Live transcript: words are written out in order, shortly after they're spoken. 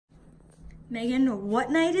Megan,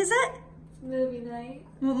 what night is it? Movie night.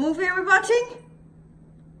 What movie are we watching?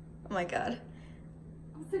 Oh my god.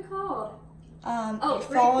 What's it called?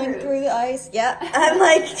 Falling through the ice. Yeah, I'm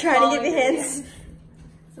like trying to give you hints.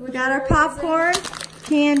 So We got our popcorn,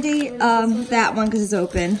 candy, that one because it's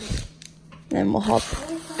open. Then we'll help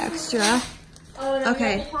extra. Oh, and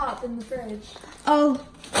Okay. we got the pop in the fridge. Oh,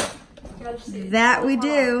 that we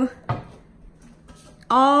do.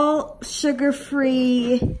 All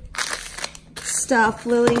sugar-free stuff.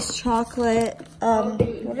 Lily's chocolate.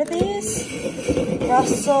 What are these?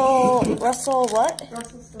 Russell what?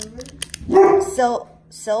 Russell Silver.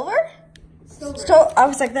 Silver? Silver. So I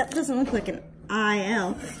was like, that doesn't look like an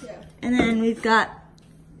IL. Yeah. And then we've got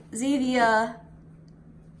Zevia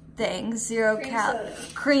thing,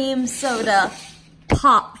 cream soda,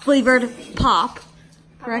 pop, flavored pop.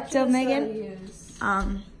 Correcto, Megan?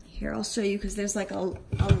 Here, I'll show you because there's like a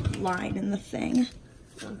line in the thing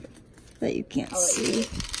that you can't see.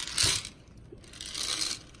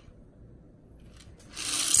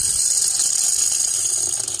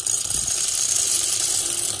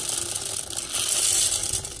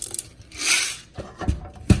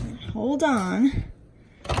 Hold on.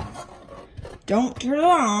 Don't turn it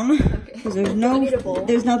on because there's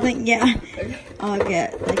nothing. Yeah, I'll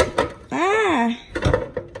get like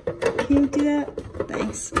Can you do that?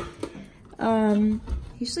 Thanks.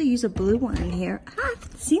 Usually use a blue one in here. I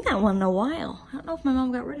haven't seen that one in a while. I don't know if my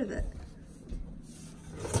mom got rid of it.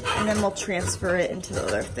 And then we'll transfer it into the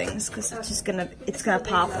other things because it's gonna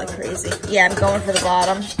pop like crazy. Yeah, I'm going for the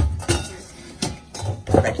bottom.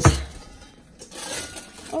 Perfect.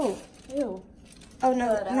 Oh. Ew. Oh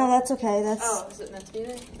no, that's okay. That's. Oh, is it meant to be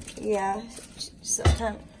there? Yeah.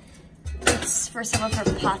 Sometimes it's for some of her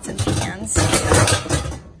pots and pans.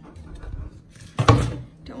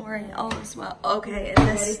 Don't worry, all is well. Okay, and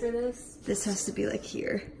Ready for this? This has to be like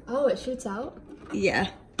here. Oh, it shoots out? Yeah.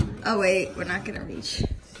 Oh wait, we're not gonna reach.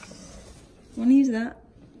 Wanna use that?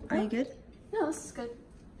 Are you good? No, this is good.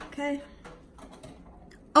 Okay.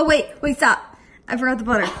 Oh wait, stop. I forgot the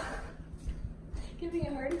butter. Give me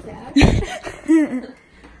a heart attack.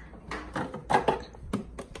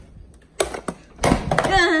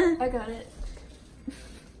 I got it.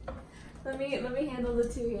 Let me handle the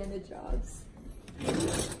two-handed jobs.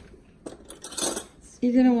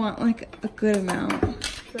 You're gonna want like a good amount.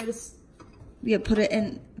 Should I just... Yeah, put it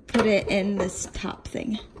in this top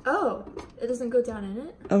thing. Oh, it doesn't go down in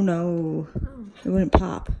it? Oh no. Oh. It wouldn't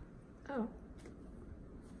pop. Oh.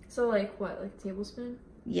 So like what, like a tablespoon?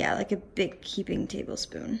 Yeah, like a big heaping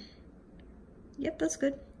tablespoon. Yep, that's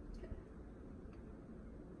good.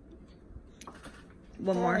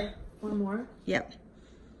 One more. One more? Yep.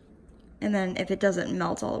 And then if it doesn't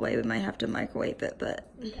melt all the way, we might have to microwave it,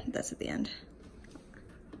 but that's at the end.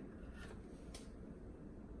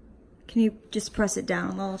 Can you just press it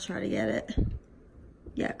down? I'll try to get it.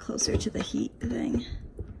 Yeah, closer to the heat thing.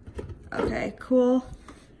 Okay, cool.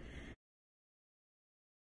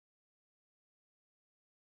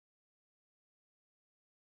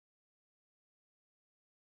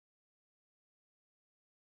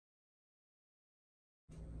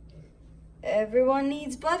 Everyone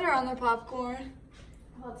needs butter on their popcorn.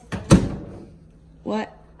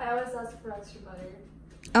 What? I always ask for extra butter.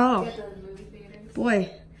 Oh. Get the movie theaters.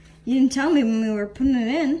 Boy, you didn't tell me when we were putting it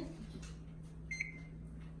in.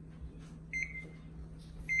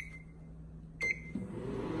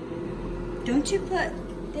 Don't you put,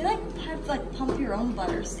 they have pump your own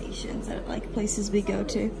butter stations at like places we go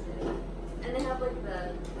to. And they have like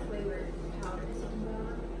the flavored powder or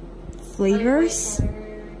something. Flavors? Like white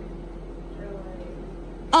cheddar, or like...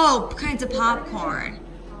 Oh, kinds of popcorn.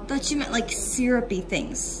 Thought you meant like syrupy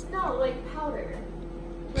things. No, like powder.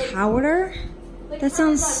 Like, Powder? like That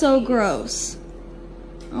sounds so cheese. gross.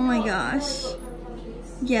 Oh my No, gosh. like Parmesan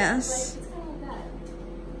cheese. Yes. Like, it's kind of like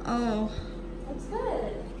that. Oh. It's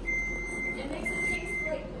good. It makes it taste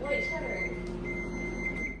like white cheddar.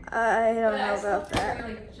 I don't But know I still about that. prefer,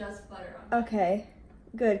 like just butter on it. Okay.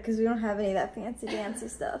 Good, because we don't have any of that fancy dancy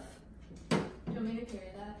stuff. Do you want me to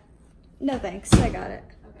carry that? No thanks, I got it.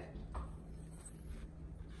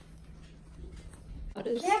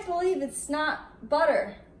 Okay. I can't believe it's not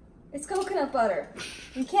butter. It's coconut butter.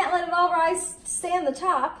 You can't let it all rise, stay on the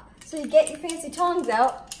top, so you get your fancy tongs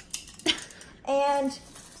out and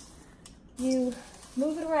you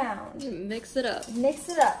move it around. Mix it up. Mix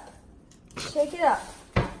it up. Shake it up.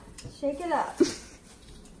 Shake it up.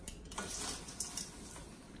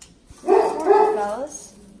 Morning,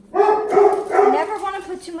 fellas. You never want to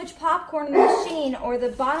put too much popcorn in the machine or the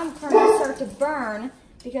bottom kernels start to burn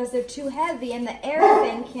because they're too heavy and the air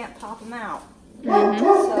fin can't pop them out.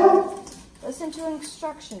 So Listen to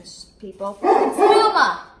instructions, people.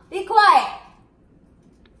 Sonoma, be quiet.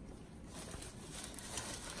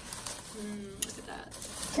 Look at that.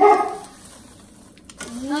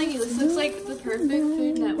 I'm telling you, this looks like the perfect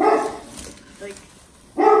Food Network. Like,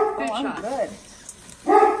 food I'm shop. good.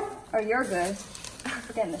 Oh, you're good.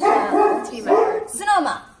 Getting the shot. Team effort.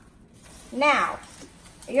 Sonoma, now,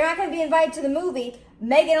 you're not going to be invited to the movie.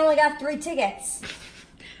 Megan only got 3 tickets.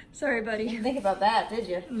 Sorry, buddy. Didn't think about that, did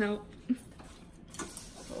you? Nope.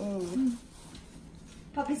 Ooh.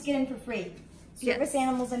 Puppies get in for free. Service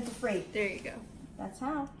animals in for free. There you go. That's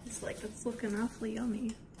how. It's like, it's looking awfully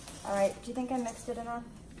yummy. All right, do you think I mixed it enough?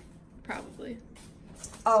 Probably.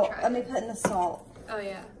 Oh, Try let it. me put in the salt. Oh,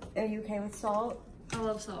 yeah. Are you okay with salt? I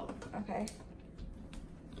love salt. Okay.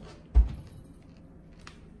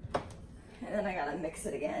 And then I gotta mix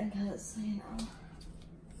it again, because, you know.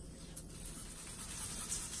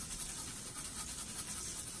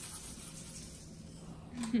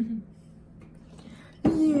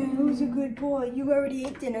 Yeah, who's a good boy? You already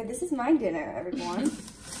ate dinner. This is my dinner, everyone.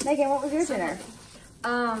 Megan, what was your dinner?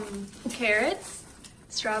 Carrots,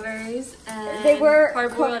 strawberries, and They were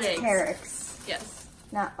hard-boiled cooked eggs. carrots, Yes,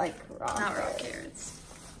 not like raw. not raw carrots. carrots.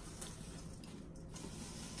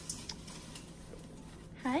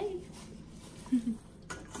 Hi.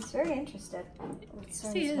 He's very interested. Oh, it's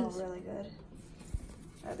starting to smell really good.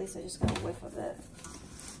 Or at least I just got a whiff of it.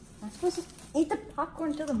 I'm supposed to eat the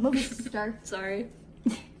popcorn until the movie starts. Sorry.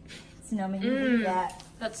 Sonoma, you do that.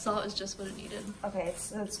 That salt is just what it needed. Okay,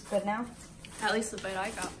 it's good now. At least the bite I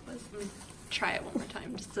got was. Let me try it one more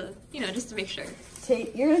time, just to just to make sure.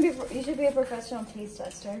 You should be a professional taste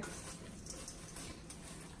tester.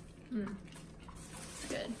 It's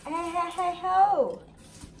good. Hey ho!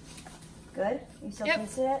 Good? You still Yep.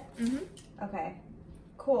 tasted it? Mm-hmm. Okay.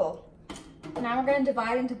 Cool. Now we're gonna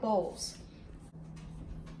divide into bowls.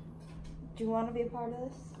 Do you want to be a part of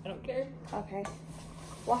this? I don't care. Okay.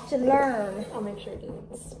 Watch and learn. I'll make sure it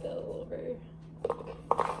doesn't spill over.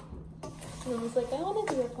 And I was like, I want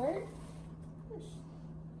to do a part.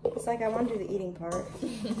 It's like I want to do the eating part. I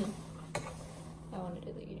want to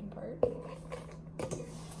do the eating part.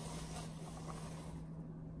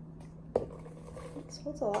 This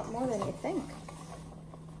holds a lot more than you think.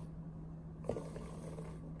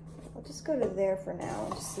 I'll just go to there for now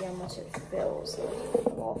and just see how much it fills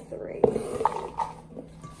of all 3.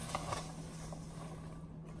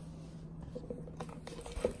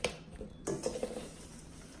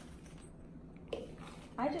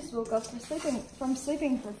 I just woke up from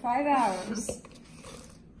sleeping for 5 hours.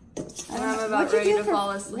 And I'm about ready to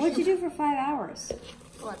fall asleep. What'd you do for 5 hours?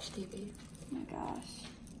 Watch TV. Oh my gosh.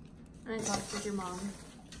 And I talked with your mom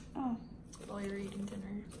Oh, while you were eating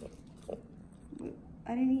dinner.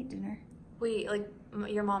 I didn't eat dinner. We, like,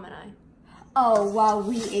 your mom and I. Oh, while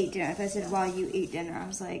we ate dinner. If I said while you ate dinner, I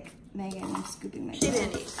was like, Megan, I'm scooping my She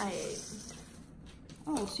didn't eat. I ate.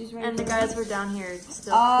 Oh, she's ready. And the for guys lunch. were down here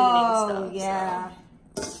still Oh, cleaning stuff. yeah.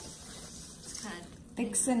 So it's kind of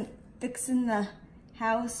Fixing the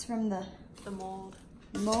house from the the mold.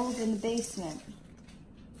 mold in the basement.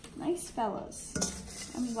 Nice fellas.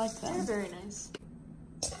 I like They're them. very nice.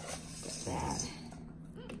 Bad.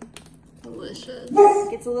 Delicious.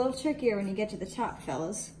 Gets a little trickier when you get to the top,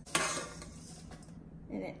 fellas.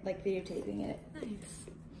 And it, like videotaping it. Nice.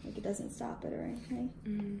 Like it doesn't stop it or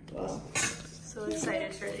anything. Well, So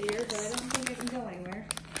excited for the year. but I don't think I can go anywhere.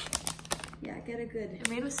 Yeah, get a good.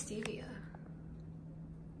 They're made with stevia.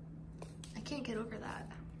 I can't get over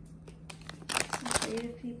that. Some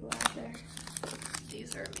creative people out there.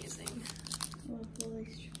 These are amazing. Locally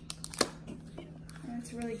strong. And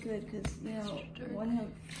it's really good because, you know,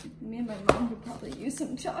 me and my mom could probably use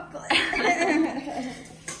some chocolate.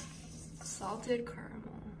 Salted caramel.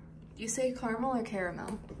 Do you say caramel or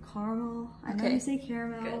caramel? Caramel. I know Okay. you say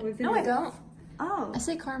caramel. Good. No, I don't. Oh. I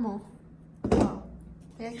say caramel. Oh.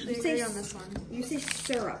 I actually You say agree on this one. You say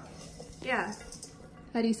syrup. Yeah.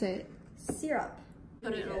 How do you say it? Syrup.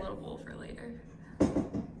 Put it in a little bowl for later.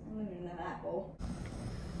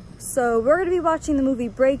 So we're going to be watching the movie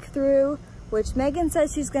Breakthrough, which Megan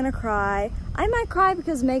says she's going to cry. I might cry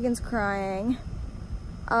because Megan's crying.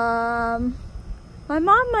 My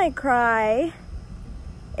mom might cry.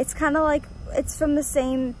 It's kind of like, it's from the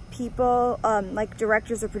same people, like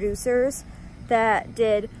directors or producers that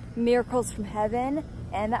did Miracles from Heaven,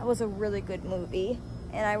 and that was a really good movie.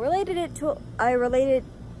 And I related to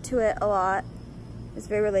it a lot. It's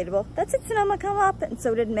very relatable. That's it, Sonoma come up, and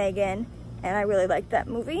so did Megan. And I really liked that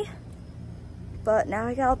movie. But now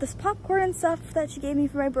I got all this popcorn and stuff that she gave me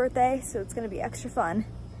for my birthday, so it's gonna be extra fun.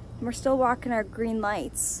 And we're still walking our green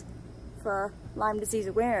lights for Lyme disease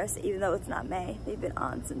awareness, even though it's not May. They've been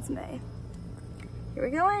on since May. Here we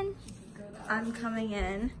go in. I'm coming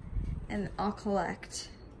in and I'll collect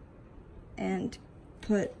and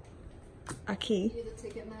put a key. You're the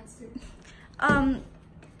ticket master.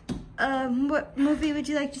 What movie would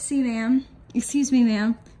you like to see, ma'am? Excuse me,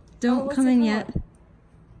 ma'am. Don't come in yet.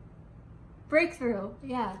 Breakthrough,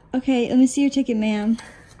 yeah. Okay, let me see your ticket, ma'am.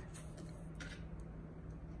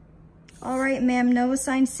 All right, ma'am, no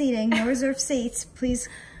assigned seating, no reserved seats. Please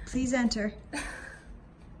enter.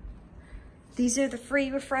 These are the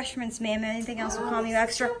free refreshments, ma'am. Anything else will cost you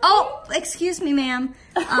extra. Oh, excuse me, ma'am.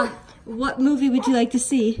 What movie would you like to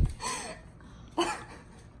see?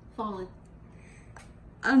 Fallen.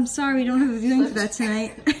 I'm sorry, we don't have a viewing for that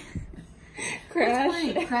tonight.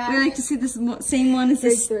 Crash. We like to see this same one as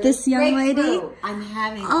this young lady. I'm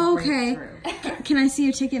having Oh, okay. Can I see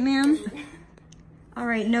your ticket, ma'am? All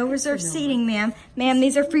right, no reserved seating, ma'am. Ma'am,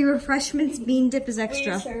 these are free refreshments. Bean dip is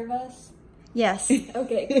extra. Will you serve us? Yes.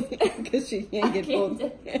 Okay. Because she can't get pulled.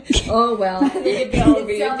 Oh, well. You can all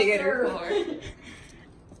be your theater floor.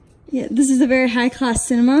 Yeah, this is a very high-class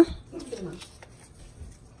cinema.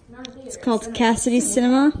 It's called Cassidy's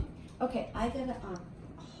Cinema. Okay, I gotta,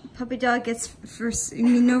 Puppy dog gets first,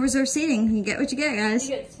 no reserved seating. You get what you get, guys.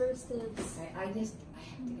 You get first dibs. I have to get some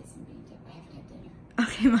bean dip. I haven't had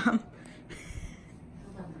dinner. Okay, Mom.